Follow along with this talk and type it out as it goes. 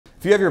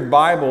If you have your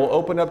Bible,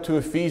 open up to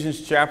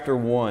Ephesians chapter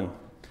 1.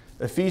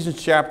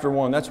 Ephesians chapter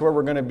 1, that's where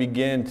we're going to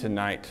begin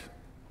tonight.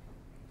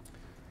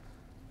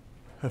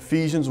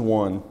 Ephesians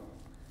 1.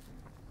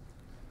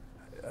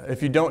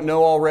 If you don't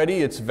know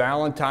already, it's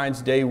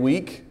Valentine's Day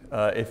week.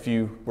 If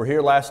you were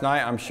here last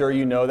night, I'm sure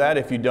you know that.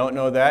 If you don't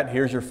know that,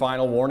 here's your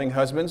final warning,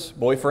 husbands,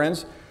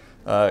 boyfriends.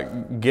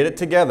 Get it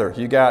together.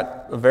 You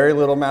got a very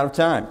little amount of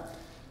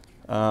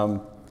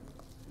time.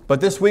 But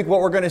this week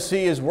what we're going to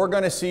see is we're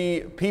going to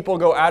see people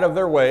go out of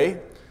their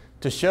way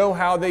to show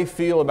how they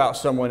feel about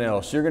someone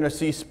else. You're going to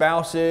see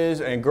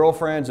spouses and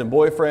girlfriends and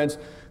boyfriends.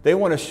 They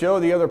want to show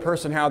the other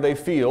person how they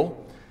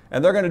feel.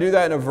 And they're going to do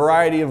that in a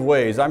variety of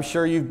ways. I'm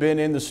sure you've been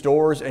in the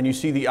stores and you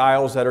see the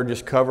aisles that are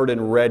just covered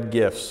in red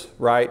gifts,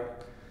 right?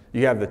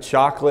 You have the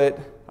chocolate.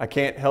 I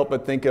can't help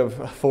but think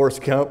of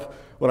Forrest Gump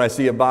when I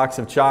see a box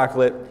of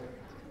chocolate.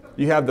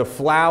 You have the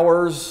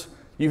flowers.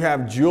 You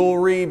have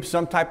jewelry,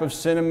 some type of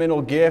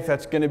sentimental gift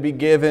that's going to be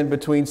given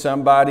between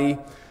somebody.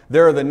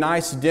 There are the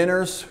nice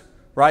dinners,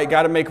 right?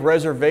 Got to make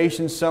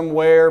reservations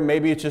somewhere.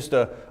 Maybe it's just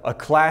a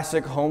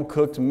classic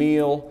home-cooked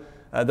meal.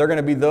 There are going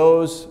to be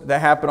those that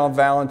happen on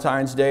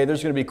Valentine's Day.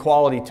 There's going to be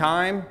quality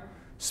time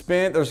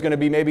spent. There's going to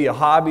be maybe a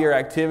hobby or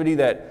activity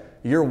that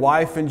your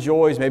wife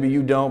enjoys. Maybe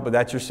you don't, but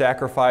that's your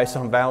sacrifice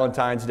on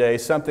Valentine's Day,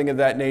 something of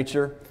that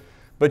nature.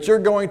 But you're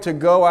going to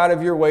go out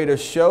of your way to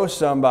show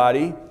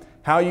somebody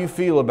how you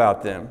feel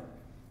about them.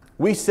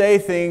 We say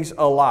things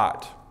a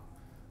lot,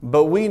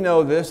 but we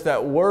know this,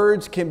 that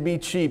words can be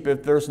cheap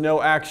if there's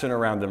no action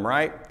around them,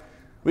 right?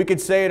 We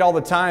could say it all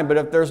the time, but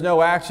if there's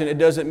no action, it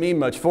doesn't mean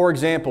much. For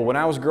example, when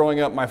I was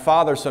growing up, my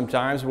father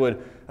sometimes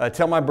would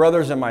tell my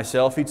brothers and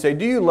myself, he'd say,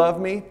 "Do you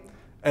love me?"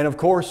 And of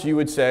course you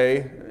would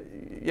say,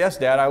 "Yes,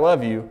 Dad, I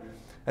love you."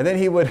 And then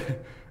he would,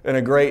 in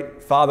a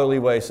great fatherly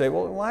way, say,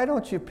 "Well, why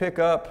don't you pick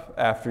up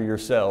after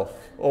yourself?"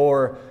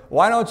 Or,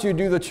 "Why don't you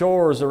do the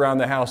chores around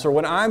the house?" Or,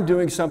 "When I'm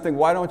doing something,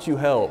 why don't you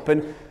help?"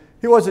 And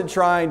he wasn't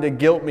trying to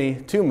guilt me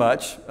too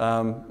much,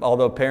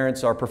 although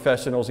parents are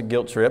professionals at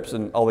guilt trips,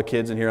 and all the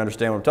kids in here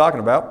understand what I'm talking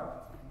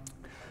about.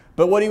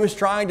 But what he was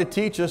trying to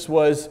teach us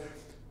was,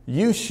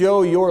 you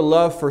show your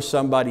love for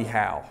somebody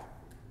how?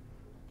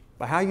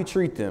 By how you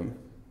treat them,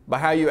 by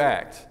how you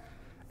act.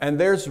 And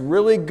there's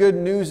really good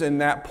news in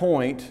that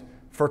point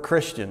for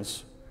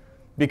Christians.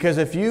 Because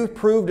if you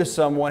prove to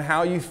someone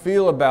how you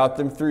feel about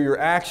them through your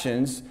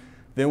actions,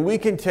 then we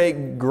can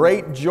take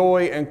great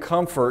joy and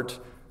comfort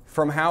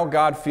from how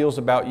God feels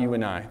about you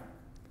and I.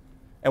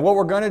 And what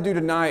we're going to do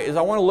tonight is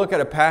I want to look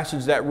at a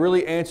passage that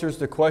really answers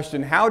the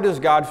question, how does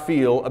God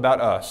feel about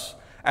us?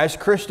 As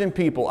Christian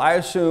people, I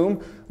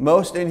assume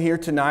most in here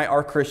tonight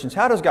are Christians.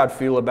 How does God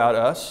feel about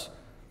us?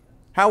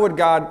 How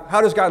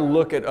does God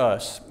look at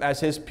us as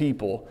His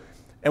people?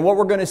 And what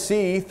we're going to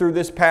see through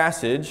this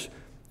passage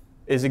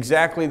is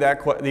exactly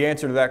the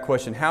answer to that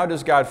question. How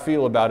does God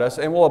feel about us?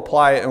 And we'll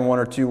apply it in one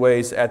or two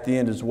ways at the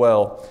end as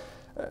well.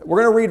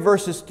 We're going to read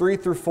verses 3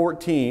 through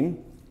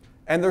 14,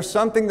 and there's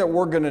something that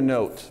we're going to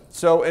note.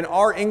 So in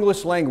our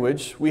English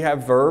language, we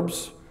have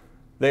verbs.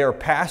 They are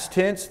past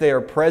tense, they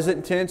are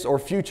present tense, or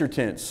future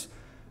tense.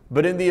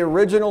 But in the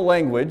original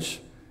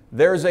language,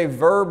 there's a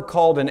verb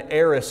called an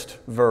aorist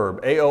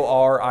verb,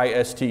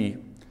 A-O-R-I-S-T.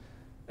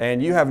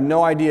 And you have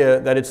no idea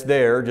that it's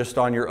there just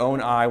on your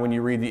own eye when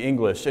you read the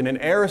English. And an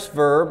aorist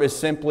verb is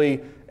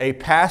simply a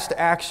past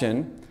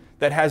action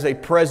that has a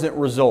present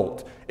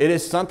result. It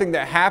is something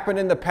that happened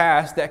in the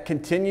past that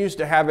continues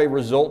to have a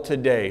result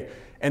today.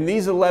 In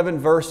these 11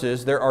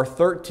 verses, there are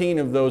 13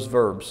 of those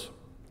verbs.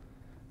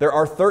 There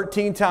are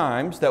 13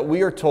 times that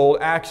we are told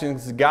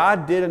actions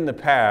God did in the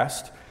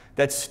past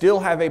that still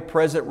have a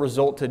present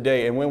result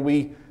today. And when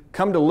we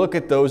come to look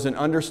at those and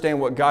understand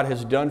what God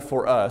has done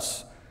for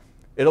us,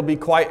 it'll be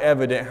quite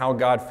evident how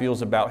God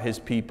feels about His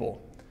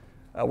people.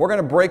 We're going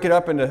to break it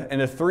up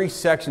into three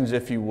sections,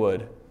 if you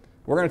would.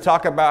 We're going to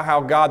talk about how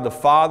God the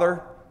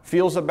Father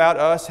feels about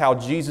us, how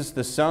Jesus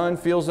the Son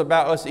feels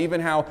about us,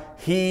 even how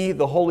He,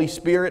 the Holy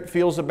Spirit,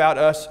 feels about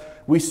us.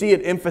 We see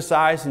it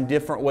emphasized in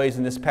different ways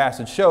in this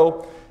passage.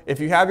 So, if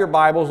you have your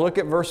Bibles, look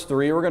at verse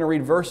 3. We're going to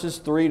read verses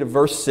 3 to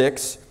verse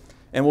 6,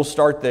 and we'll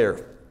start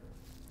there.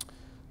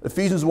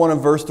 Ephesians 1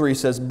 and verse 3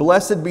 says,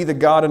 "Blessed be the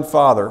God and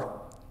Father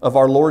of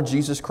our Lord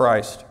Jesus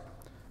Christ,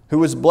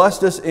 who has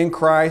blessed us in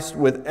Christ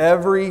with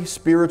every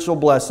spiritual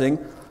blessing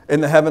in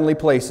the heavenly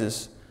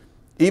places,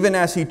 even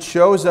as He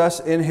chose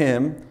us in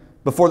Him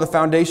before the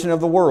foundation of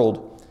the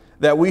world,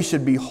 that we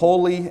should be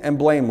holy and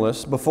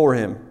blameless before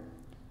Him.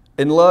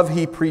 In love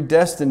He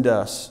predestined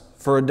us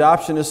for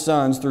adoption as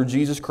sons through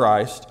Jesus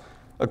Christ,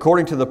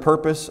 according to the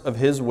purpose of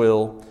His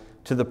will,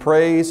 to the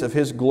praise of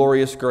His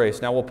glorious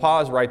grace." Now we'll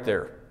pause right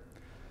there.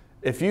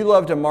 If you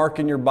love to mark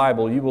in your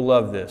Bible, you will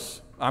love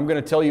this. I'm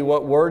going to tell you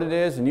what word it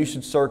is, and you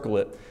should circle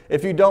it.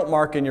 If you don't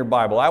mark in your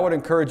Bible, I would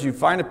encourage you,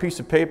 find a piece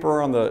of paper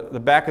on the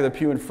back of the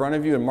pew in front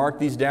of you and mark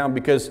these down,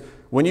 because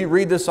when you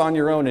read this on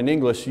your own in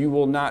English, you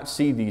will not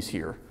see these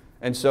here.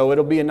 And so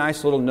it'll be a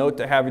nice little note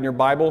to have in your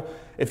Bible.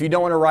 If you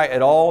don't want to write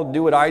at all,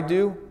 do what I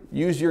do.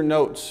 use your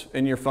notes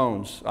in your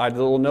phones. I have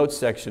the little notes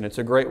section. It's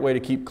a great way to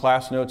keep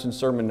class notes and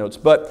sermon notes.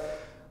 But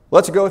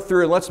let's go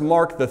through and let's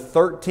mark the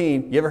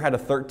 13. You ever had a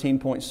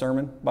 13-point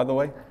sermon, by the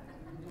way?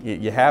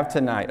 You have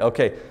tonight.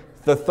 Okay,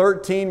 the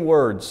 13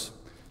 words.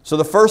 So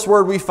the first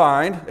word we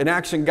find, an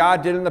action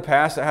God did in the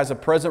past that has a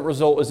present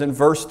result, is in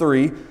verse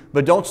 3.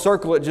 But don't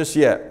circle it just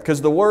yet,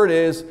 because the word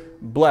is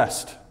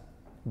blessed.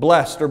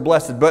 Blessed or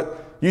blessed.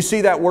 But you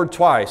see that word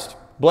twice.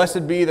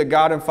 Blessed be the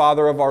God and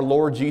Father of our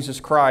Lord Jesus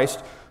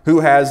Christ,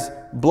 who has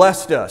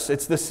blessed us.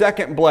 It's the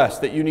second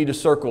blessed that you need to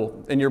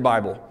circle in your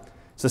Bible.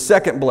 It's the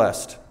second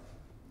blessed.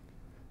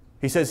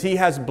 He says He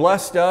has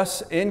blessed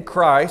us in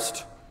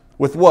Christ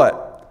with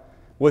what?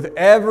 With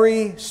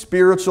every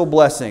spiritual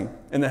blessing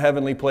in the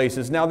heavenly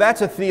places. Now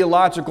that's a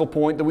theological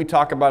point that we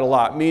talk about a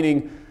lot,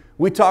 meaning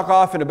we talk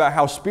often about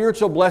how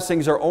spiritual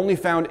blessings are only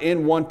found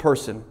in one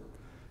person,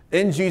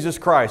 in Jesus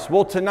Christ.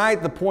 Well,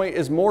 tonight the point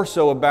is more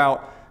so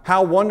about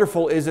how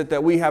wonderful is it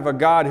that we have a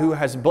God who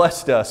has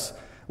blessed us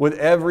with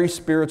every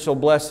spiritual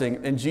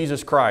blessing in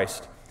Jesus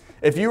Christ.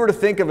 If you were to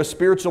think of a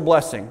spiritual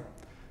blessing,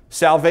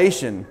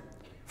 salvation,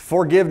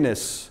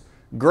 forgiveness,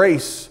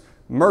 grace,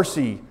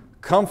 mercy,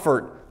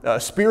 comfort,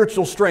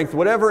 spiritual strength,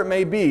 whatever it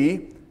may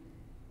be,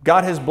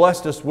 God has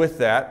blessed us with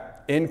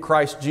that in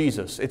Christ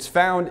Jesus. It's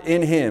found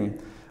in Him.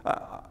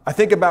 I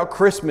think about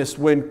Christmas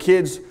when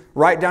kids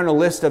write down a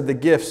list of the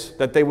gifts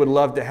that they would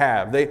love to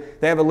have. They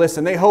have a list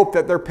and they hope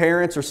that their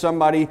parents or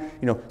somebody,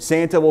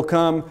 Santa will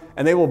come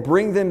and they will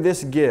bring them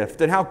this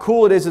gift. And how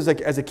cool it is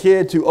as a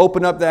kid to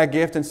open up that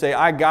gift and say,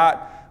 I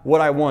got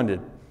what I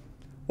wanted.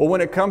 Well, when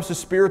it comes to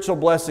spiritual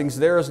blessings,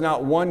 there is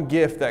not one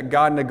gift that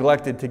God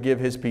neglected to give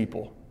His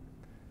people.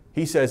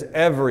 He says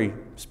every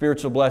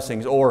spiritual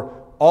blessings or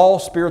all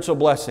spiritual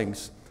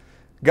blessings.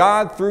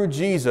 God, through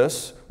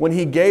Jesus, when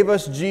He gave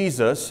us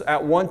Jesus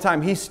at one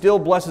time, He still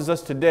blesses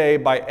us today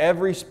by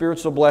every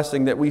spiritual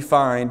blessing that we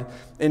find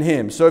in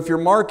Him. So if you're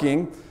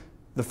marking,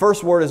 the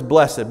first word is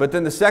blessed, but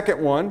then the second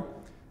one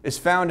is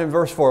found in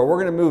verse 4. We're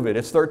going to move it.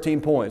 It's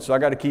 13 points, so I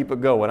got to keep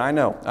it going. I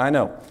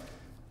know.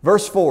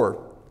 Verse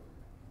 4,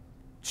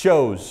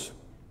 chose.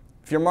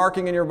 If you're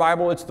marking in your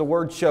Bible, it's the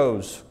word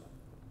chose.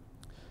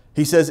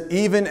 He says,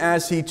 even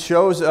as He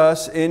chose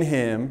us in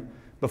Him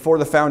before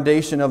the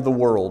foundation of the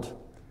world.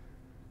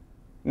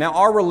 Now,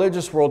 our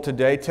religious world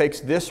today takes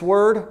this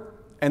word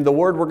and the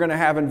word we're going to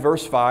have in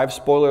verse 5,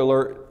 spoiler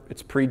alert,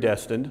 it's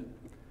predestined,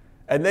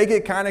 and they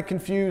get kind of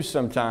confused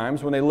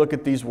sometimes when they look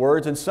at these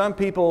words, and some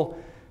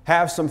people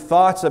have some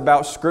thoughts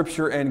about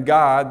Scripture and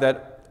God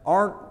that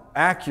aren't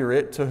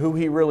accurate to who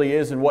He really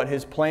is and what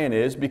His plan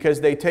is,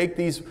 because they take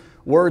these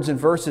words and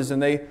verses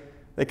and they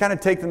kind of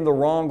take them the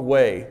wrong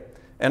way.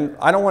 And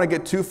I don't want to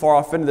get too far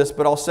off into this,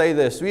 but I'll say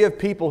this. We have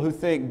people who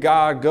think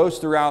God goes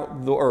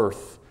throughout the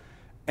earth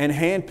and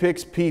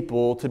handpicks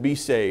people to be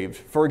saved.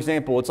 For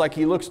example, it's like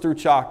He looks through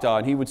Choctaw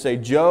and He would say,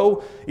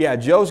 Joe, yeah,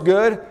 Joe's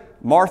good.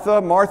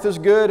 Martha's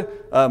good.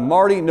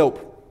 Marty,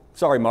 nope.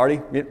 Sorry,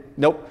 Marty,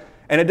 nope.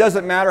 And it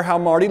doesn't matter how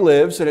Marty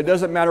lives, and it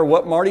doesn't matter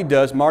what Marty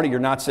does. Marty, you're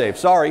not saved.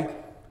 Sorry.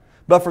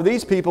 But for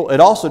these people, it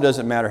also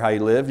doesn't matter how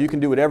you live. You can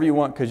do whatever you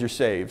want because you're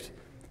saved.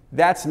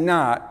 That's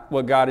not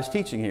what God is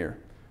teaching here.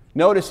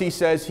 Notice He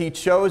says He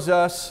chose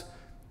us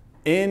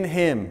in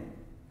Him.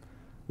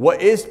 What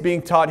is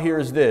being taught here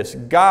is this.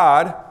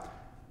 God,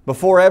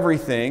 before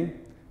everything,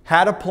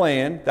 had a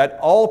plan that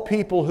all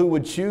people who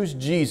would choose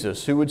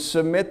Jesus, who would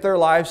submit their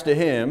lives to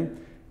Him,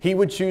 He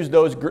would choose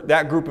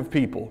that group of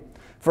people.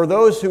 For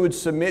those who would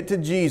submit to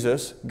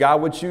Jesus,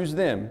 God would choose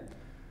them.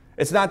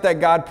 It's not that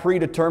God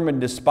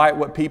predetermined despite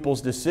what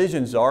people's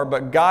decisions are,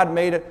 but God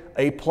made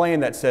a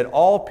plan that said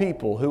all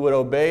people who would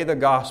obey the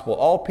gospel,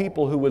 all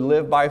people who would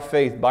live by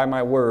faith, by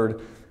my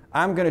word,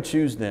 I'm going to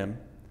choose them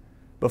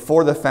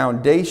before the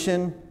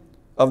foundation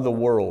of the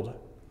world.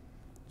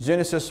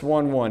 Genesis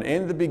 1:1,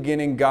 in the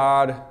beginning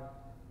God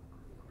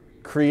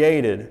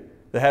created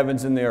the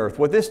heavens and the earth.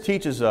 What this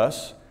teaches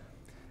us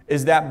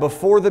is that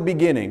before the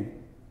beginning,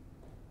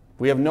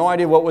 we have no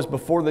idea what was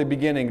before the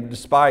beginning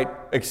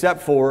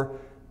except for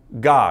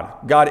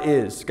God. God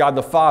is. God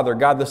the Father,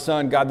 God the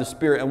Son, God the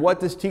Spirit. And what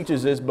this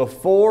teaches is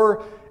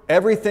before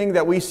everything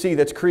that we see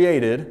that's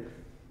created,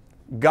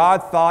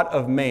 God thought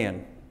of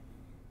man.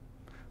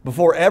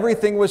 Before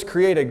everything was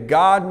created,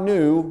 God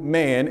knew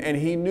man, and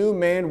He knew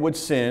man would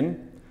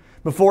sin.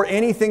 Before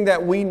anything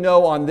that we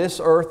know on this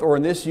earth or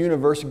in this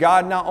universe,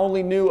 God not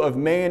only knew of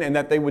man and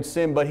that they would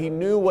sin, but He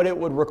knew what it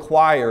would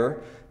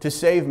require to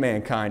save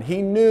mankind.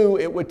 He knew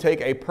it would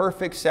take a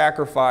perfect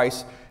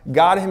sacrifice,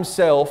 God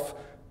Himself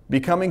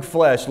becoming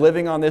flesh,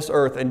 living on this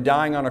earth and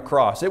dying on a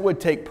cross. It would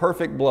take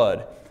perfect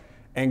blood.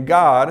 And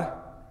God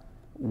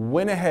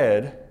went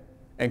ahead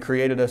and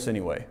created us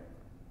anyway.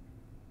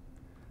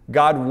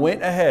 God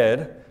went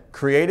ahead,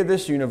 created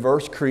this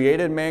universe,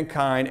 created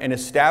mankind, and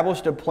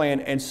established a plan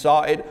and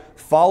saw it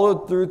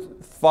followed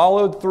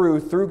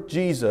through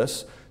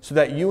Jesus so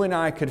that you and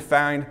I could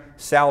find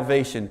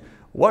salvation.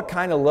 What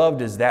kind of love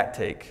does that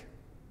take?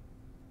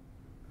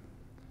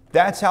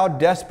 That's how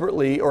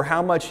desperately or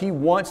how much He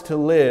wants to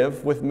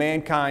live with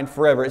mankind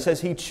forever. It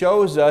says He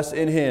chose us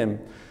in Him.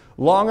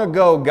 Long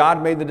ago,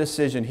 God made the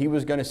decision He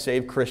was going to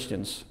save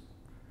Christians.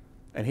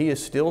 And He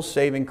is still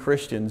saving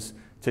Christians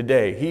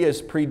today. He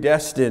has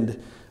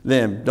predestined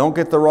them. Don't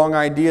get the wrong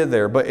idea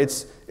there, but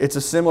it's a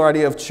similar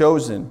idea of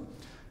chosen.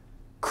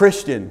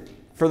 Christian,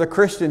 for the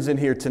Christians in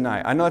here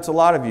tonight, I know it's a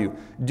lot of you.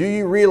 Do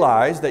you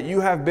realize that you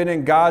have been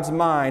in God's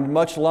mind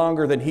much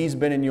longer than He's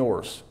been in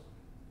yours?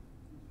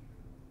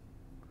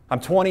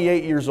 I'm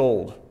 28 years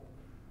old.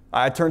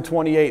 I turned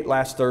 28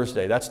 last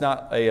Thursday. That's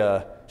not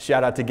a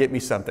shout out to get me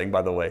something,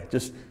 by the way.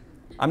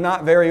 I'm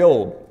not very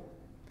old.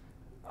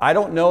 I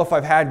don't know if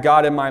I've had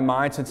God in my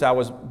mind since I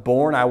was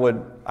born. I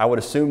would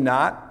assume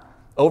not.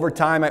 Over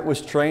time, it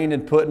was trained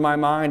and put in my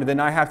mind, and then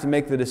I have to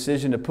make the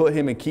decision to put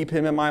Him and keep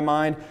Him in my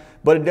mind.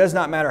 But it does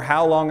not matter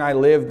how long I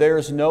live. There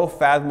is no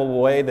fathomable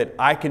way that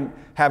I can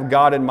have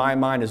God in my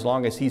mind as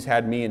long as He's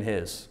had me in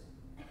His.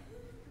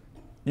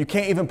 You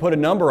can't even put a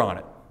number on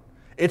it.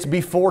 It's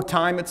before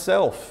time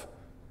itself.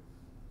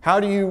 How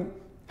do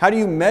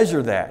you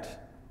measure that?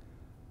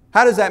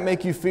 How does that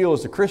make you feel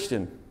as a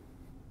Christian?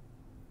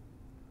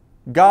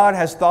 God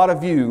has thought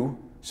of you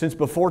since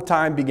before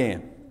time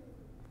began.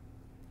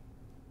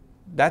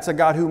 That's a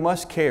God who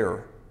must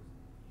care,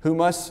 who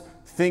must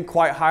think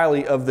quite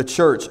highly of the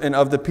church and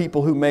of the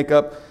people who make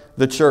up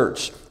the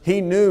church. He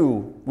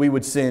knew we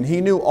would sin.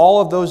 He knew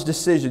all of those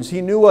decisions.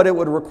 He knew what it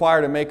would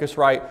require to make us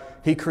right.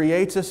 He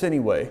creates us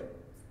anyway,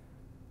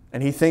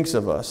 and He thinks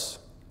of us.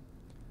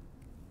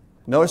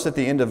 Notice at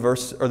the end of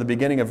the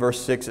beginning of verse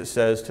 6, it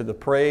says, "To the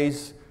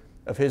praise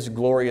of His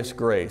glorious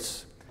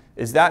grace."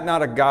 Is that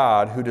not a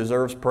God who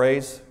deserves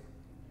praise?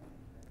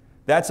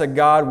 That's a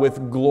God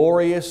with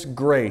glorious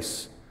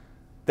grace.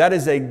 That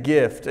is a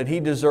gift, and He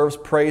deserves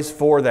praise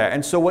for that.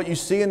 And so what you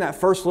see in that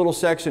first little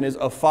section is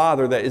a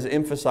Father that is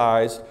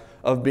emphasized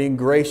of being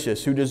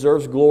gracious, who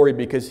deserves glory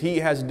because He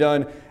has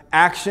done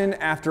action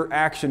after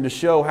action to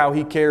show how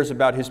He cares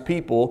about His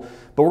people.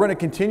 But we're going to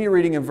continue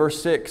reading in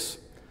verse 6.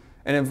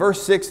 And in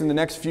verse 6, in the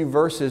next few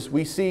verses,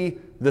 we see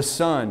the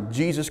Son,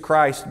 Jesus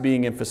Christ,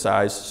 being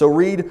emphasized. So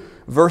read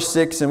verse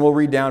 6, and we'll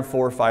read down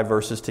 4 or 5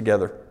 verses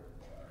together.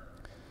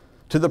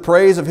 "To the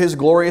praise of His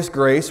glorious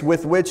grace,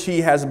 with which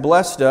He has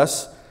blessed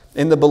us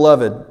in the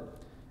Beloved.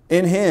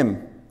 In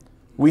Him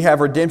we have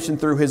redemption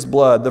through His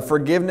blood, the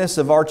forgiveness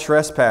of our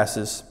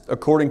trespasses,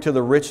 according to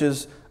the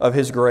riches of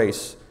His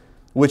grace,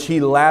 which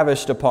He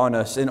lavished upon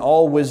us in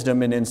all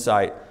wisdom and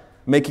insight,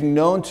 making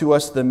known to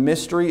us the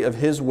mystery of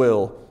His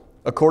will,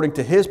 according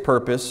to His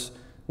purpose,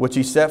 which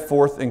He set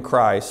forth in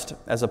Christ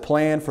as a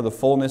plan for the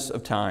fullness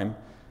of time,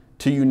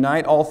 to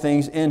unite all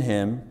things in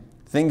Him,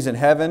 things in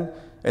heaven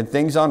and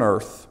things on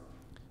earth.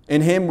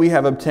 In Him we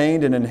have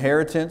obtained an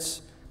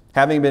inheritance,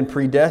 having been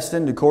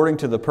predestined according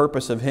to the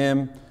purpose of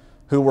Him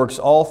who works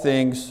all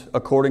things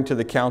according to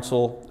the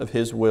counsel of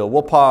His will."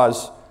 We'll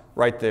pause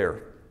right there.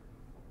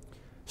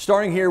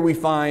 Starting here, we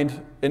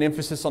find an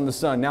emphasis on the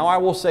Son. Now, I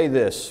will say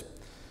this.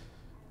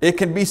 It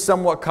can be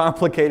somewhat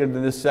complicated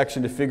in this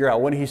section to figure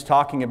out when he's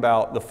talking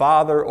about the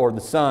Father or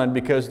the Son,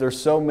 because there's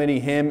so many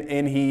Him,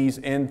 in He's,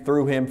 in,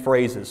 through Him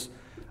phrases.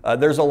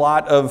 There's a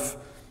lot of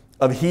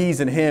He's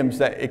and Hims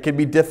that it can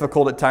be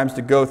difficult at times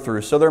to go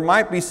through. So there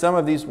might be some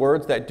of these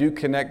words that do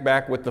connect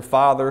back with the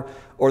Father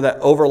or that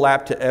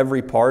overlap to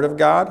every part of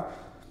God.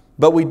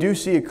 But we do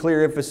see a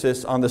clear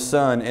emphasis on the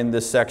Son in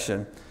this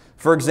section.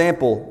 For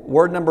example,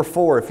 word number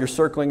 4, if you're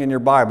circling in your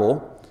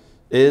Bible,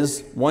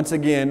 is once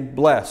again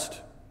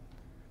blessed.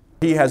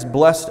 He has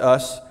blessed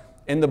us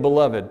in the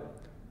Beloved.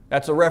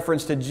 That's a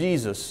reference to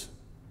Jesus.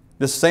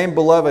 The same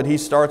Beloved, He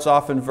starts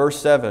off in verse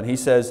 7. He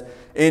says,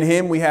 "In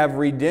Him we have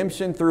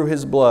redemption through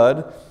His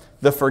blood,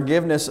 the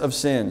forgiveness of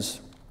sins."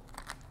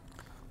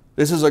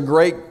 This is a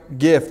great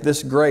gift,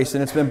 this grace,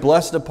 and it's been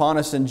blessed upon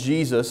us in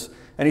Jesus.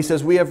 And He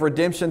says we have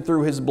redemption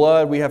through His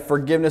blood, we have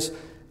forgiveness.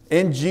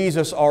 In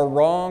Jesus, our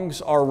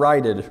wrongs are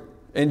righted.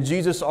 In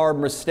Jesus, our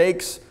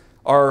mistakes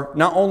are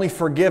not only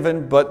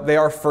forgiven, but they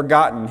are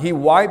forgotten. He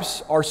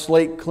wipes our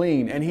slate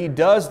clean. And He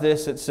does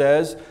this, it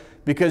says,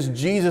 because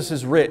Jesus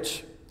is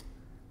rich.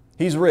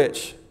 He's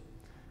rich.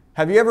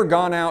 Have you ever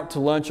gone out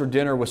to lunch or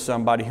dinner with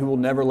somebody who will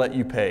never let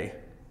you pay?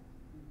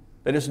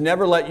 They just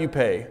never let you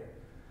pay.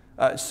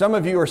 Some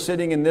of you are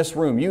sitting in this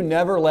room. You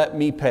never let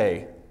me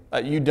pay.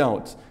 You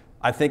don't.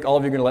 I think all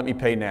of you are going to let me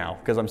pay now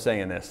because I'm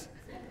saying this.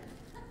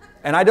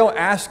 And I don't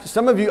ask,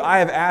 some of you I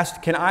have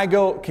asked, can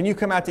you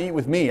come out to eat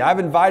with me? I've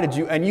invited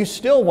you and you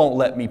still won't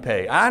let me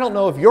pay. I don't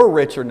know if you're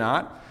rich or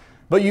not,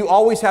 but you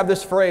always have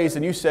this phrase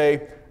and you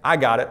say, "I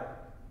got it."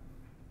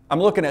 I'm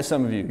looking at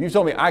some of you. You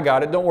told me, "I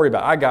got it, don't worry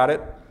about it, I got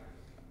it."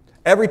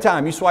 Every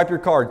time you swipe your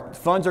card,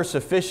 funds are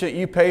sufficient,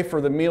 you pay for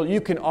the meal,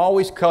 you can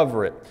always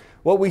cover it.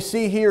 What we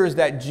see here is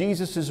that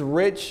Jesus is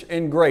rich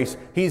in grace.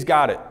 He's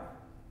got it.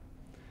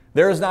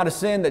 There is not a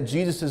sin that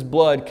Jesus'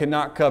 blood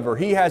cannot cover.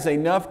 He has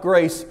enough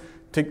grace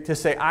to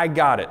say, "I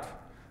got it."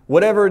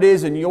 Whatever it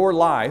is in your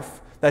life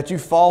that you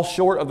fall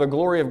short of the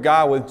glory of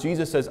God with,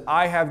 Jesus says,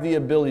 "I have the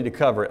ability to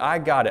cover it. I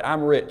got it.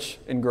 I'm rich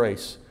in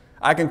grace.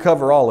 I can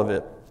cover all of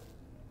it."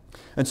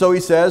 And so He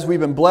says we've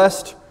been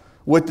blessed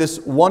with this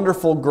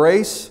wonderful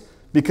grace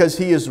because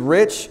He is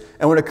rich.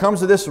 And when it comes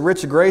to this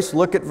rich grace,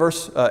 look at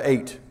verse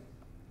 8.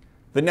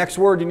 The next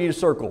word you need to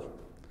circle.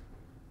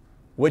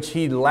 Which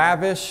He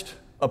lavished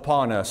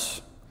upon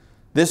us.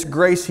 This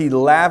grace He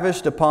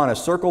lavished upon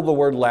us. Circle the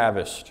word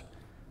lavished.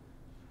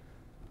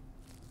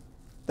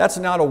 That's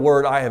not a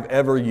word I have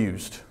ever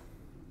used.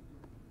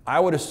 I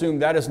would assume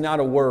that is not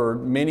a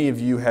word many of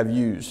you have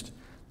used.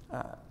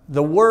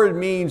 The word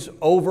means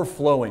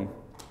overflowing,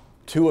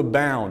 to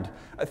abound.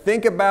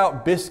 Think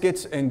about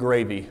biscuits and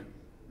gravy.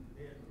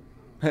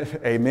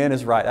 Amen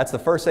is right. That's the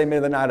first amen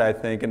of the night, I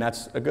think, and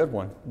that's a good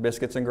one.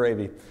 Biscuits and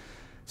gravy.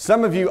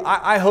 Some of you,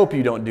 I hope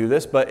you don't do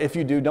this, but if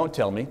you do, don't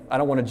tell me. I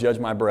don't want to judge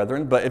my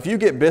brethren. But if you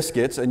get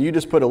biscuits and you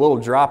just put a little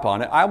drop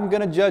on it, I'm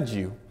going to judge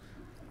you.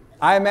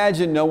 I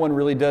imagine no one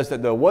really does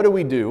that, though. What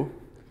do?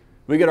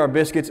 We get our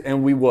biscuits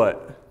and we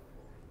what?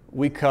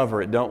 We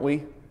cover it, don't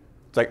we?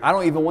 It's like, I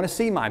don't even want to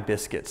see my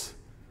biscuits.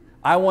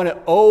 I want it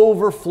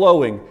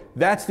overflowing.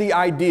 That's the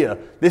idea.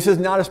 This is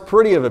not as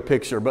pretty of a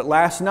picture, but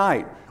last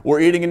night, we're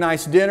eating a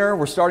nice dinner,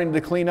 we're starting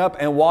to clean up,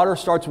 and water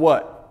starts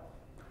what?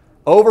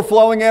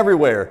 Overflowing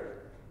everywhere.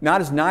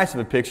 Not as nice of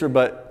a picture,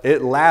 but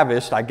it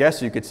lavished, I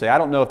guess you could say. I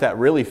don't know if that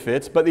really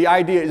fits, but the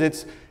idea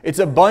is it's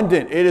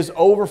abundant. It is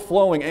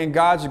overflowing, and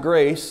God's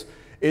grace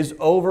is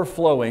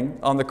overflowing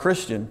on the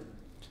Christian.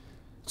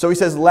 So he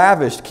says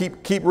lavished.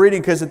 Keep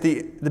reading, because at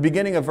the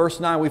beginning of verse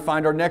 9, we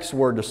find our next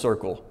word to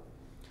circle.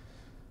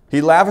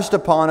 He lavished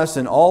upon us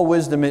in all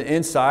wisdom and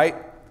insight,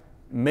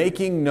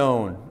 making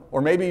known.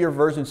 Or maybe your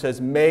version says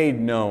made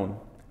known.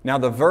 Now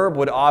the verb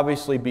would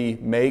obviously be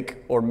make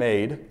or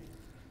made.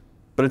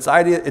 But it's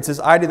this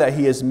idea that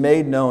He has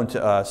made known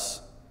to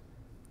us.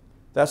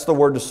 That's the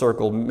word to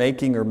circle,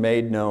 making or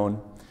made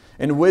known.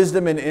 In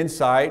wisdom and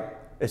insight,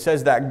 it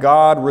says that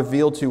God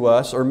revealed to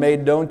us or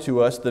made known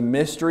to us the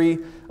mystery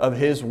of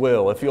His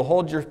will. If you'll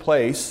hold your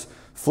place,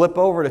 flip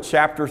over to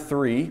chapter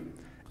 3.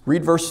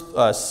 Read verse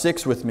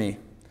 6 with me.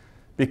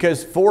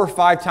 Because 4 or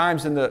 5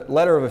 times in the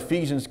letter of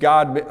Ephesians,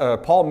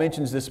 Paul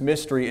mentions this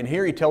mystery, and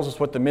here he tells us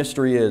what the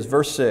mystery is.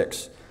 Verse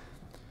 6.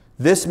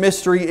 This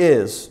mystery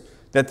is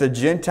that the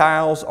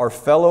Gentiles are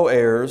fellow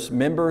heirs,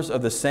 members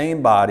of the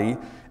same body,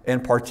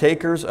 and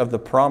partakers of the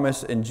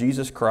promise in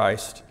Jesus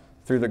Christ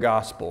through the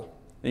gospel.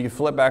 You can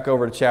flip back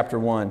over to chapter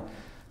 1.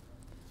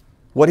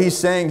 What he's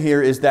saying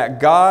here is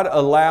that God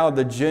allowed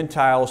the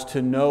Gentiles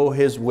to know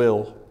His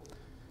will.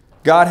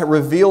 God had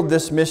revealed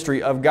this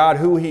mystery of God,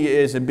 who He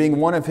is, and being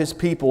one of His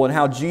people, and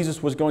how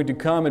Jesus was going to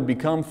come and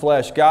become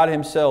flesh, God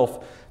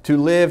Himself, to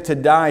live, to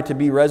die, to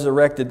be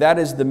resurrected. That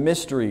is the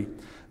mystery.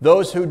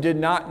 Those who did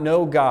not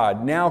know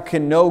God now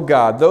can know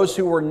God. Those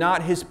who were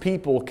not His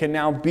people can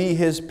now be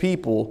His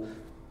people.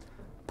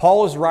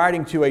 Paul is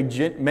writing to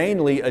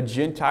mainly a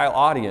Gentile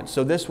audience,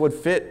 so this would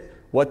fit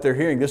what they're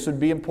hearing. This would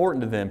be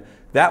important to them.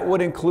 That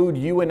would include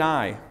you and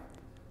I.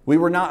 We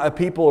were not a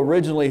people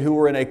originally who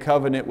were in a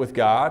covenant with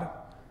God.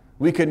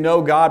 We could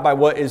know God by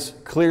what is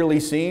clearly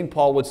seen,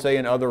 Paul would say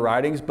in other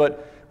writings,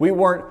 but we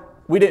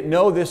didn't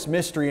know this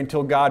mystery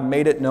until God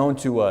made it known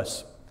to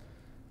us.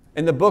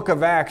 In the book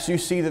of Acts, you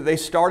see that they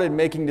started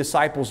making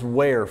disciples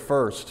where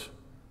first? It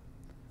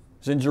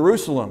was in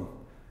Jerusalem.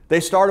 They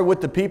started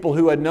with the people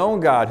who had known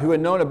God, who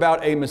had known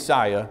about a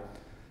Messiah.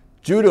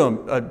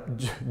 Jerusalem,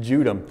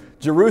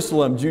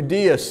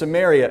 Judea,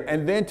 Samaria,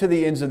 and then to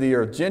the ends of the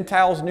earth.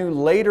 Gentiles knew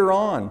later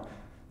on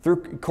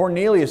through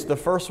Cornelius, the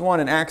first one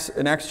in Acts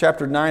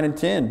chapter 9 and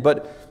 10.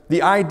 But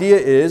the idea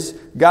is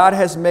God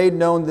has made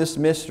known this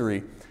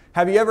mystery.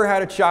 Have you ever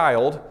had a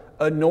child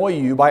annoy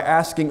you by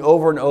asking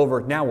over and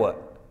over, now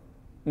what?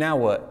 Now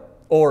what?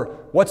 Or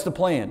what's the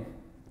plan?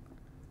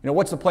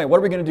 What's the plan? What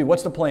are we going to do?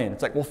 What's the plan?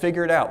 It's like, we'll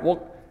figure it out.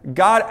 Well,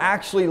 God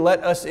actually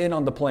let us in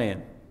on the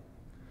plan.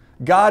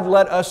 God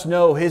let us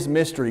know His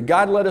mystery.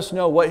 God let us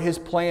know what His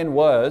plan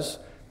was.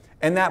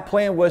 And that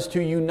plan was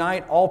to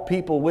unite all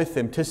people with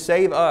Him, to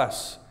save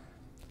us.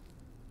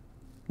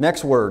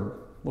 Next word.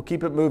 We'll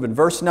keep it moving.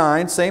 Verse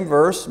 9, same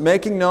verse.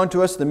 Making known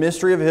to us the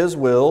mystery of His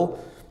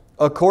will,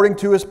 according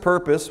to His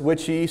purpose,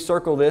 which He,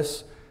 circle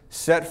this,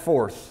 set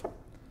forth.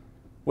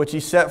 Which He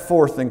set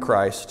forth in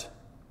Christ.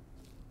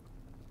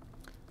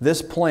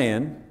 This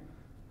plan,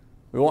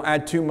 we won't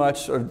add too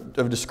much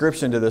of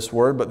description to this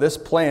word, but this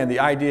plan, the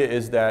idea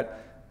is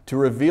that to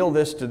reveal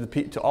this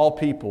to all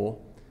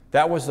people,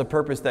 that was the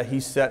purpose that He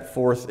set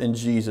forth in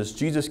Jesus.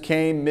 Jesus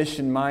came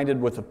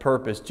mission-minded with a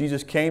purpose.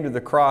 Jesus came to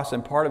the cross,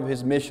 and part of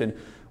His mission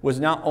was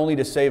not only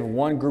to save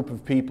one group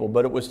of people,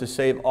 but it was to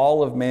save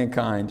all of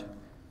mankind.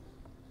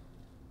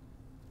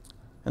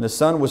 And the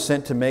Son was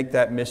sent to make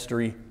that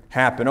mystery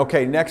happen.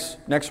 Okay,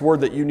 next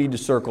word that you need to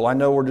circle. I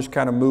know we're just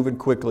kind of moving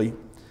quickly.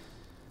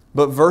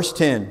 But verse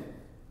 10.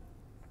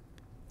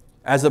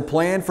 As a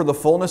plan for the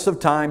fullness of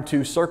time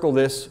to, circle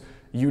this,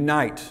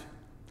 unite.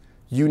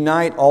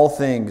 Unite all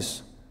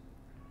things.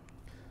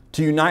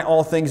 To unite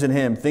all things in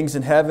Him. Things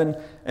in heaven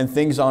and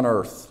things on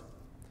earth.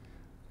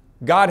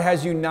 God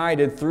has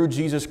united through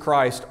Jesus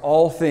Christ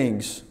all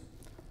things.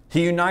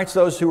 He unites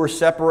those who are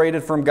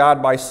separated from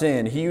God by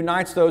sin. He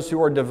unites those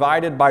who are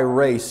divided by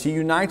race. He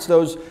unites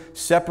those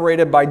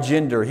separated by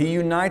gender. He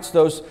unites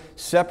those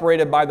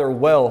separated by their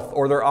wealth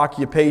or their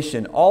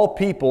occupation. All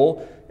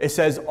people, it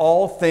says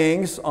all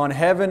things on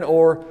heaven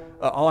or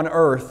on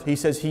earth, he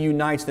says he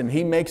unites them.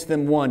 He makes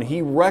them one.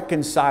 He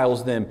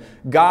reconciles them.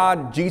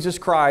 God, Jesus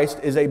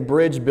Christ, is a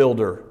bridge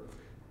builder.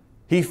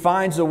 He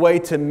finds a way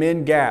to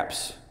mend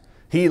gaps.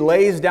 He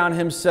lays down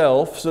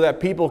himself so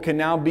that people can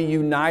now be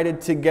united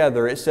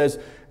together. It says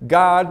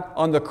God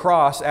on the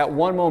cross at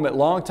one moment,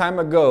 long time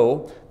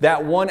ago,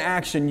 that one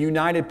action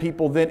united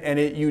people then, and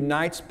it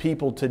unites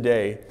people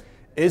today.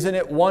 Isn't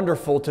it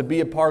wonderful to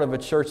be a part of a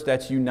church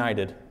that's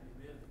united?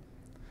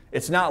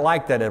 It's not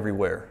like that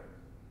everywhere.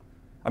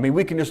 I mean,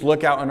 we can just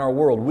look out in our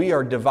world. We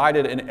are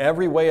divided in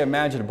every way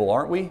imaginable,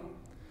 aren't we?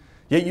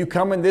 Yet you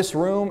come in this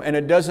room and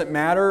it doesn't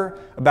matter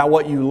about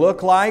what you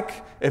look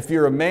like. If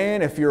you're a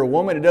man, if you're a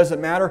woman, it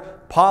doesn't matter.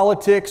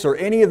 Politics or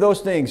any of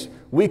those things.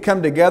 We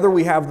come together,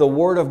 we have the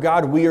Word of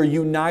God. We are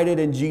united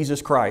in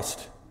Jesus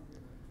Christ.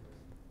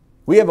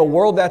 We have a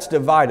world that's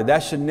divided.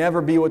 That should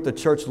never be what the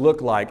church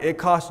looked like. It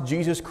cost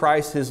Jesus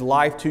Christ His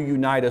life to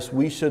unite us.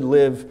 We should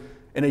live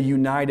in a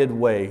united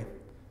way.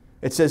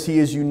 It says He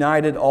has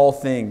united all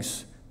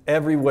things,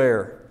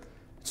 everywhere.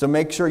 So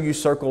make sure you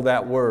circle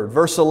that word.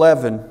 Verse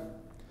 11,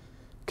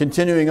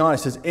 continuing on, it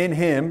says, in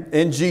Him,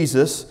 in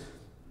Jesus,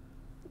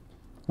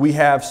 we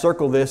have,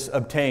 circle this,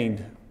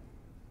 obtained.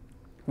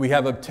 We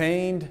have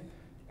obtained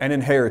an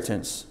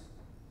inheritance.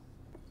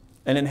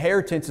 An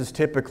inheritance is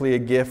typically a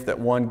gift that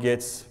one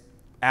gets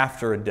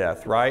after a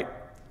death, right?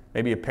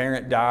 Maybe a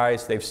parent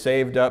dies, they've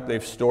saved up,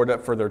 they've stored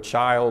up for their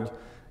child.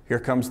 Here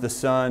comes the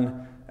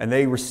son, and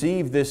they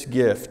receive this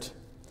gift.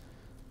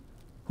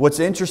 What's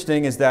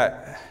interesting is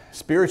that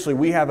spiritually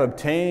we have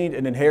obtained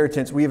an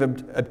inheritance. We have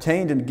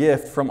obtained a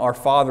gift from our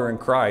Father in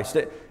Christ.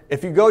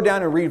 If you go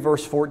down and read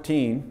verse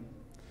 14,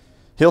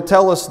 He'll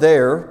tell us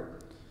there,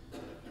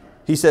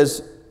 He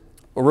says,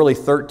 or really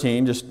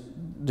 13, just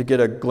to get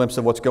a glimpse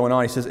of what's going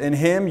on. He says, in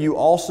Him you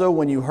also,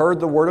 when you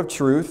heard the word of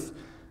truth,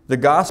 the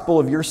gospel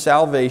of your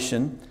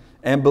salvation,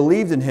 and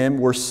believed in Him,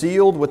 were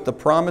sealed with the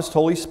promised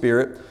Holy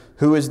Spirit,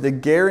 who is the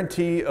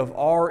guarantee of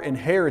our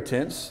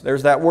inheritance.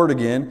 There's that word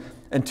again.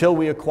 Until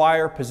we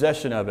acquire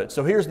possession of it.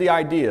 So here's the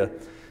idea.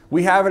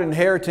 We have an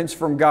inheritance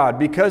from God.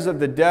 Because of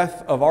the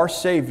death of our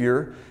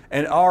Savior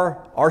and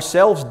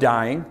ourselves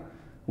dying,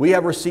 we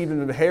have received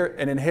an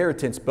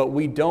inheritance, but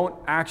we don't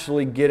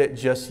actually get it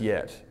just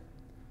yet.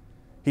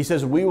 He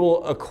says we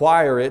will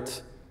acquire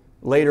it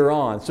later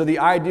on. So the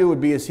idea would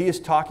be, as he is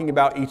talking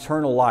about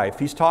eternal life,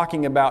 he's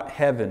talking about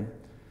heaven.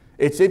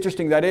 It's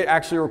interesting that it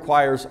actually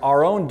requires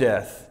our own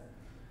death,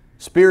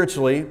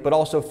 spiritually, but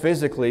also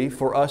physically,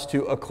 for us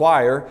to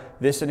acquire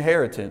this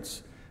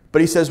inheritance. But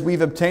he says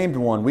we've obtained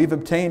one. We've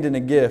obtained in a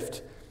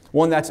gift,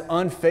 one that's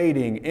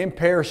unfading,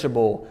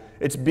 imperishable.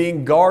 It's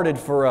being guarded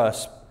for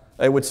us,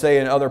 I would say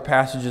in other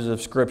passages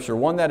of Scripture.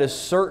 One that is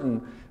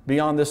certain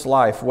beyond this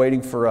life,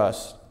 waiting for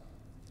us.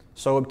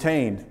 So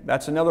obtained.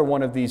 That's another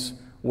one of these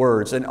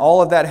words. And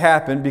all of that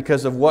happened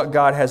because of what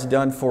God has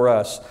done for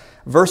us.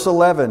 Verse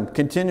 11,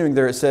 continuing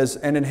there, it says,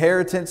 an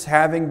inheritance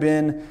having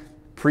been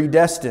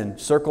predestined,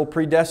 circle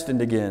predestined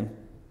again,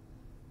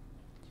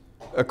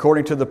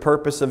 according to the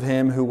purpose of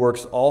Him who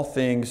works all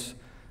things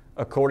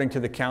according to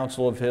the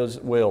counsel of His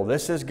will.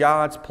 This is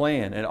God's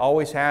plan, and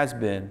always has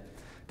been,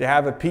 to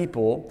have a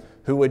people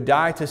who would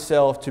die to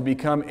self to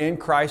become in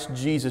Christ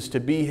Jesus,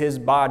 to be His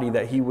body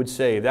that He would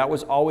save. That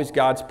was always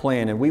God's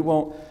plan, and we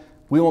won't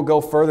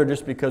go further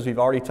just because we've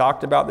already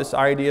talked about this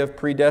idea of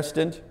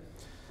predestined,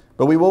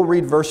 but we will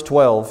read verse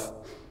 12.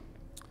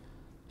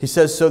 He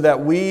says, so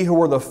that we who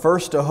were the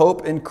first to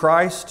hope in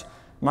Christ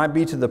might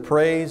be to the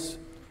praise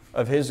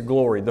of His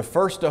glory. The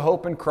first to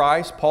hope in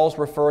Christ, Paul's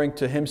referring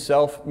to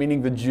himself,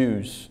 meaning the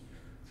Jews.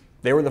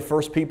 They were the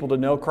first people to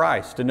know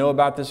Christ, to know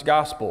about this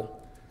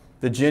gospel.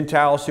 The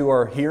Gentiles who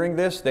are hearing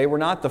this, they were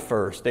not the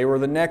first. They were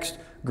the next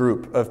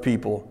group of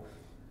people.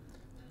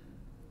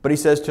 But he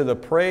says, to the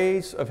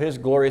praise of His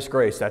glorious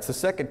grace. That's the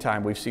second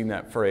time we've seen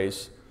that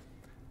phrase.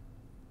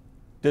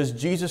 Does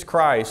Jesus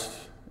Christ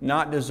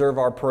not deserve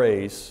our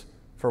praise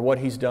for what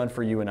He's done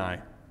for you and I?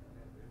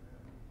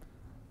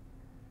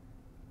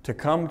 To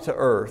come to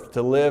earth,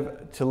 to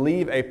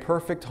leave a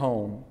perfect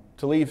home,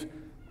 to leave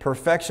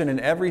perfection in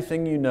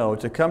everything you know,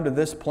 to come to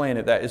this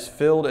planet that is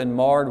filled and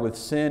marred with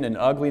sin and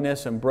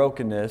ugliness and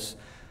brokenness,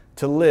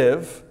 to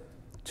live,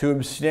 to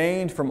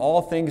abstain from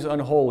all things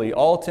unholy,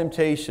 all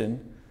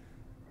temptation,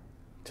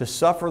 to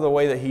suffer the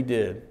way that He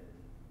did.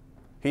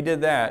 He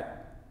did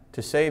that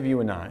to save you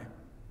and I,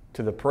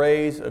 to the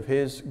praise of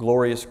His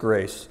glorious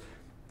grace.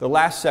 The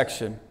last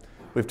section,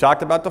 we've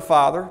talked about the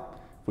Father,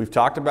 we've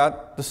talked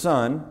about the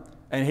Son,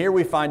 and here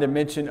we find a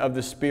mention of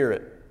the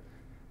Spirit.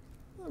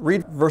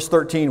 Read verse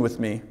 13 with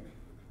me. It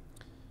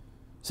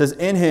says,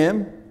 in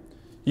Him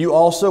you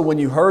also, when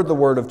you heard the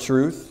word of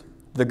truth,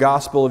 the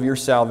gospel of your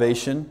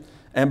salvation,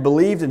 and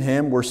believed in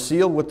Him, were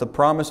sealed with the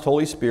promised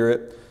Holy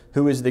Spirit,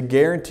 who is the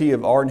guarantee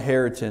of our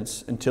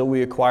inheritance until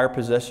we acquire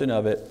possession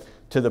of it,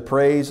 to the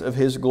praise of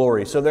His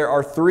glory. So there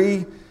are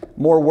 3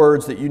 more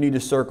words that you need to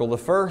circle. The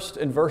first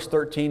in verse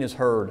 13 is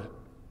heard.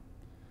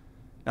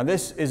 Now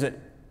this isn't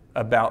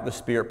about the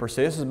Spirit per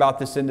se. This is about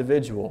this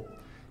individual.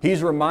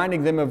 He's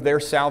reminding them of their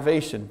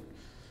salvation.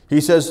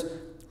 He says,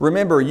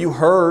 remember, you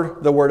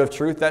heard the word of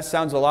truth. That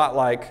sounds a lot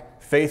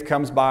like faith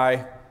comes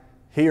by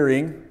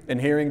hearing, and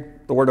hearing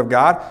the word of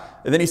God.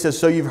 And then he says,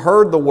 so you've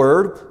heard the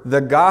word,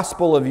 the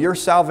gospel of your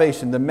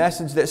salvation, the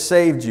message that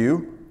saved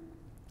you.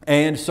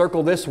 And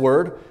circle this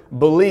word,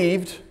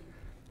 believed.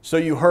 So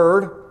you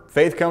heard,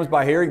 faith comes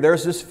by hearing.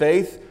 There's this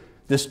faith,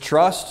 this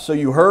trust. So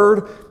you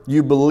heard,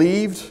 you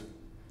believed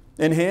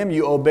in Him,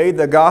 you obeyed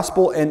the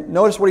gospel. And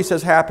notice what he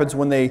says happens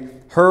when they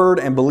heard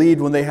and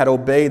believed, when they had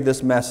obeyed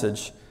this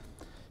message.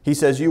 He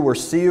says, you were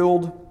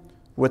sealed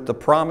with the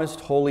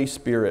promised Holy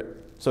Spirit.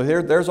 So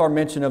there's our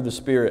mention of the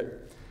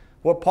Spirit.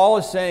 What Paul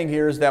is saying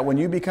here is that when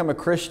you become a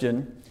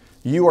Christian,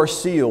 you are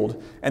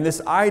sealed. And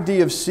this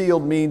idea of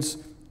sealed means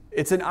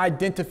it's an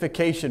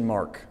identification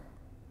mark.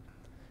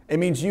 It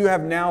means you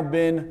have now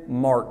been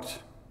marked.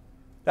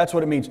 That's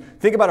what it means.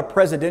 Think about a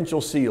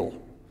presidential seal.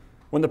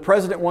 When the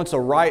president wants to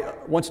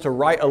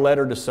write a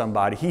letter to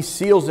somebody, he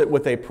seals it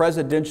with a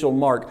presidential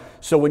mark.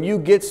 So when you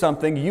get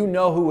something, you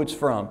know who it's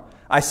from.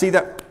 I see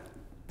that,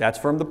 that's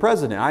from the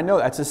president. I know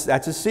that's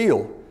a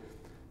seal.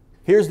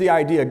 Here's the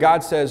idea.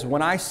 God says,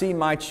 when I see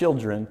my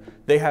children,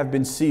 they have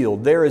been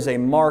sealed. There is a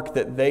mark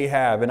that they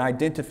have, an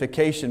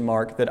identification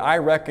mark that I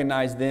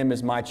recognize them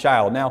as my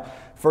child. Now,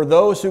 for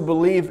those who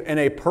believe in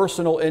a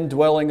personal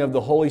indwelling of the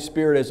Holy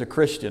Spirit as a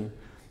Christian,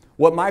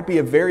 what might be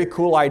a very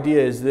cool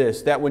idea is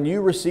this, that when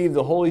you receive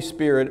the Holy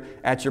Spirit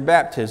at your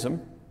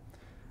baptism,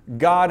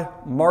 God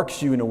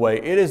marks you in a way.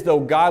 It is though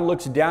God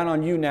looks down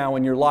on you now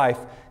in your life.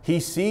 He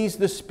sees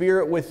the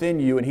Spirit within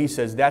you and He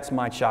says, that's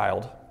my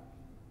child.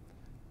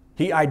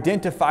 He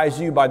identifies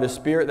you by the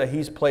Spirit that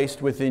He's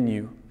placed within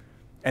you.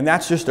 And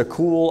that's just a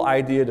cool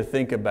idea to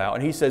think about.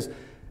 And he says,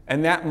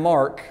 and that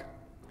mark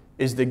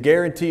is the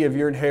guarantee of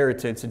your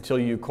inheritance until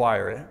you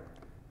acquire it,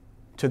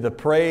 to the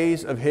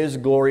praise of His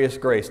glorious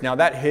grace. Now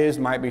that His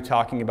might be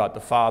talking about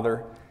the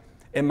Father.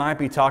 It might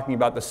be talking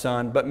about the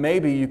Son. But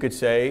maybe you could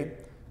say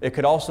it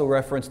could also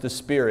reference the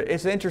Spirit.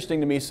 It's interesting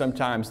to me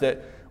sometimes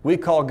that we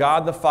call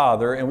God the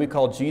Father and we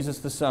call Jesus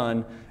the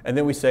Son. And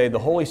then we say the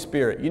Holy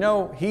Spirit. You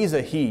know, He's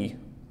a He.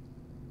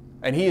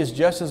 And He is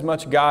just as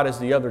much God as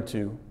the other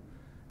two.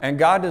 And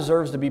God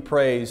deserves to be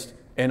praised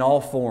in all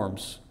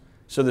forms.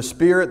 So the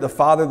Spirit, the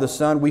Father, the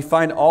Son, we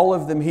find all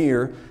of them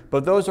here.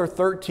 But those are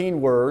 13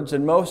 words,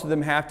 and most of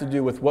them have to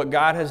do with what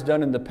God has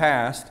done in the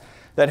past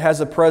that has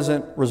a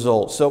present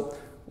result. So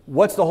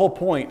what's the whole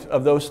point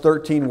of those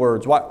 13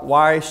 words?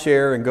 Why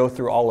share and go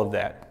through all of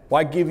that?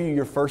 Why give you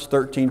your first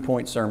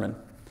 13-point sermon?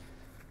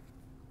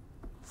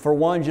 For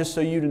one, just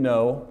so you to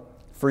know,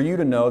 for you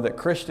to know that,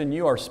 Christian,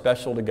 you are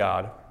special to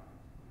God.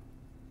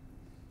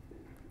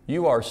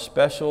 You are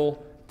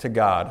special to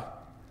God.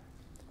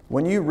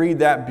 When you read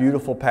that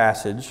beautiful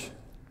passage,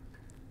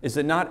 is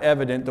it not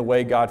evident the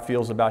way God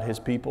feels about His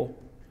people?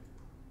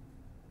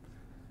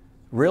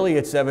 Really,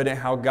 it's evident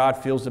how God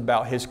feels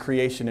about His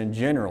creation in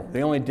general.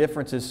 The only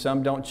difference is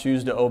some don't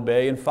choose to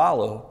obey and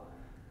follow.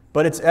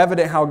 But it's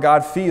evident how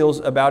God feels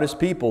about His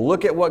people.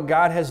 Look at what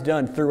God has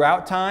done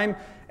throughout time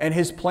and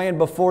His plan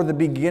before the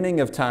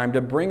beginning of time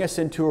to bring us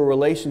into a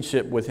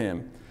relationship with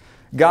Him.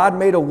 God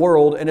made a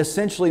world and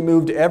essentially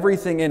moved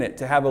everything in it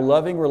to have a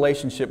loving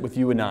relationship with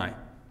you and I,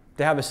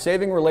 to have a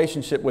saving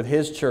relationship with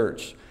His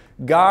church.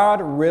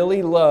 God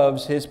really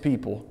loves His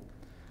people.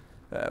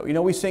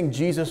 We sing,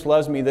 Jesus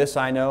loves me, this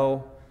I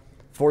know,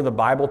 for the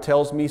Bible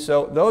tells me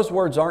so. Those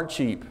words aren't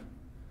cheap,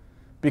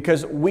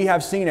 because we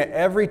have seen at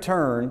every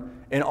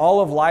turn in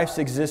all of life's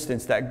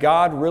existence that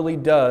God really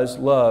does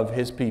love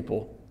His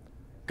people.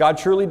 God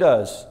truly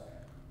does.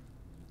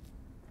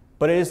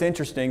 But it is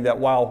interesting that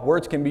while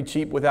words can be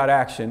cheap without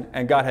action,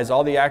 and God has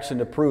all the action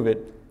to prove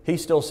it, He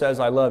still says,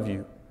 I love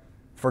you.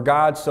 For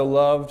God so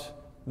loved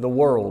the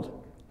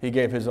world, He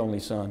gave His only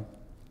Son.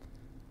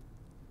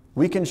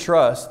 We can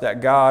trust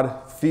that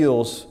God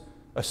feels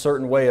a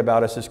certain way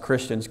about us as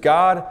Christians.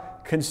 God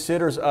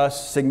considers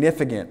us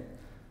significant.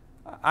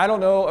 I don't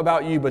know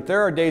about you, but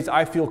there are days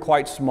I feel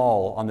quite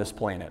small on this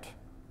planet.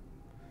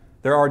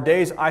 There are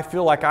days I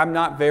feel like I'm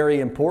not very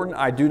important.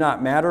 I do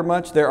not matter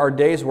much. There are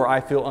days where I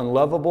feel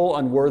unlovable,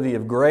 unworthy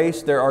of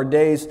grace. There are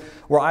days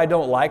where I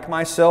don't like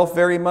myself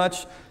very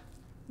much.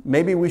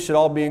 Maybe we should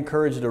all be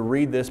encouraged to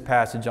read this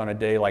passage on a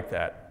day like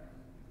that,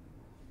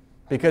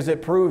 because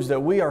it proves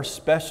that we are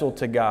special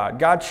to God.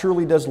 God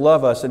truly does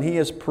love us, and He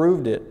has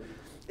proved it.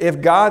 If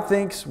God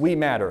thinks we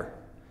matter,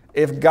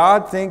 if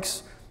God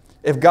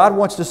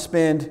wants to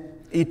spend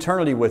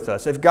eternity with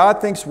us, if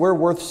God thinks we're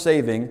worth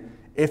saving,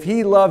 if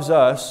He loves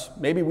us,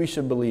 maybe we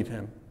should believe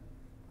Him.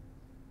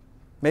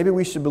 Maybe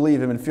we should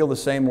believe Him and feel the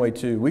same way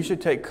too. We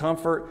should take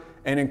comfort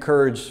and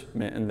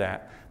encouragement in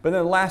that. But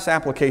then the last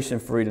application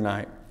for you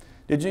tonight.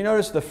 Did you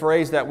notice the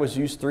phrase that was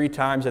used 3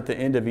 times at the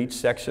end of each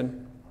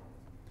section?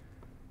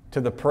 To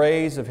the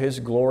praise of His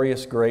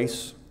glorious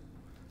grace.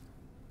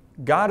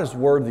 God is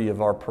worthy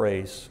of our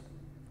praise.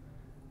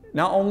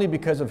 not only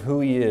because of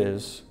who He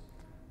is,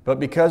 but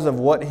because of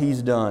what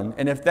He's done.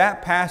 And if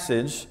that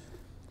passage,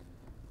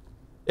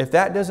 if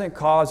that doesn't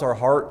cause our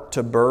heart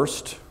to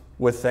burst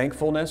with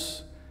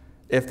thankfulness,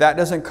 if that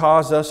doesn't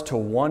cause us to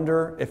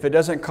wonder, if it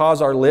doesn't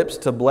cause our lips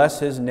to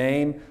bless His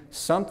name,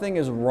 something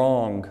is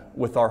wrong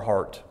with our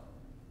heart.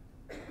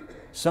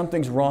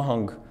 Something's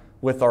wrong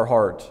with our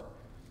heart.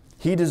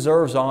 He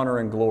deserves honor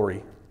and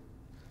glory.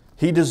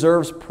 He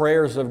deserves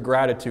prayers of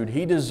gratitude.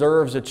 He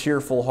deserves a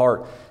cheerful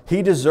heart.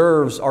 He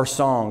deserves our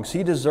songs.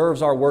 He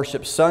deserves our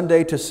worship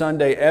Sunday to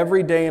Sunday,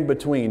 every day in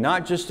between,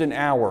 not just an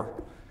hour.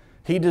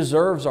 He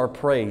deserves our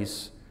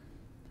praise.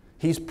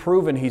 He's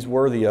proven He's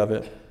worthy of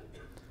it.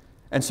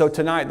 And so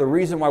tonight, the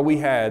reason why we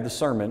had the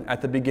sermon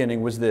at the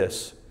beginning was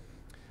this.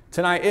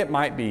 Tonight, it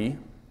might be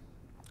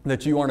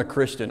that you aren't a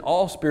Christian.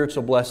 All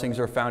spiritual blessings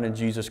are found in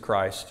Jesus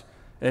Christ.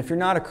 And if you're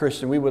not a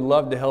Christian, we would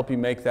love to help you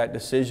make that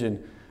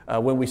decision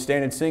when we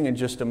stand and sing in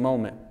just a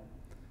moment.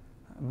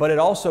 But it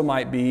also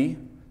might be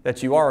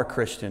that you are a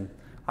Christian.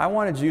 I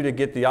wanted you to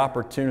get the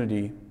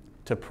opportunity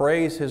to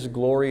praise His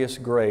glorious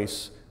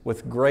grace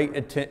with great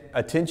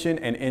attention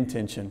and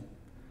intention.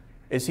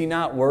 Is He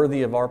not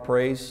worthy of our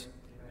praise?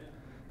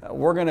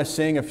 We're going to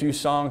sing a few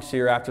songs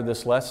here after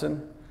this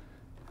lesson.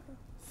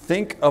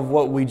 Think of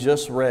what we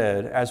just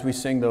read as we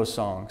sing those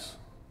songs.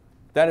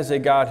 That is a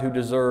God who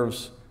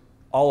deserves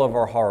all of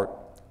our heart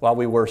while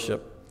we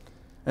worship.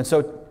 And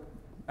so,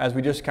 as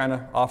we just kind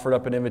of offered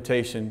up an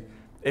invitation,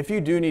 if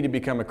you do need to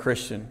become a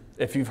Christian,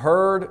 if you've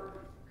heard,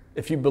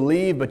 if you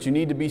believe, but you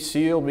need to be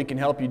sealed, we can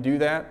help you do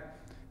that.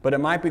 But it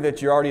might be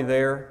that you're already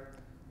there.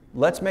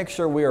 Let's make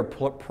sure we are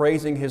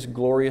praising His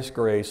glorious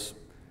grace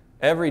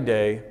every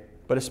day,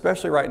 but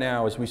especially right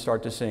now as we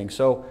start to sing.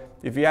 So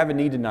if you have a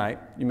need tonight,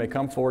 you may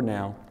come forward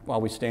now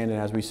while we stand and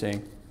as we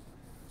sing.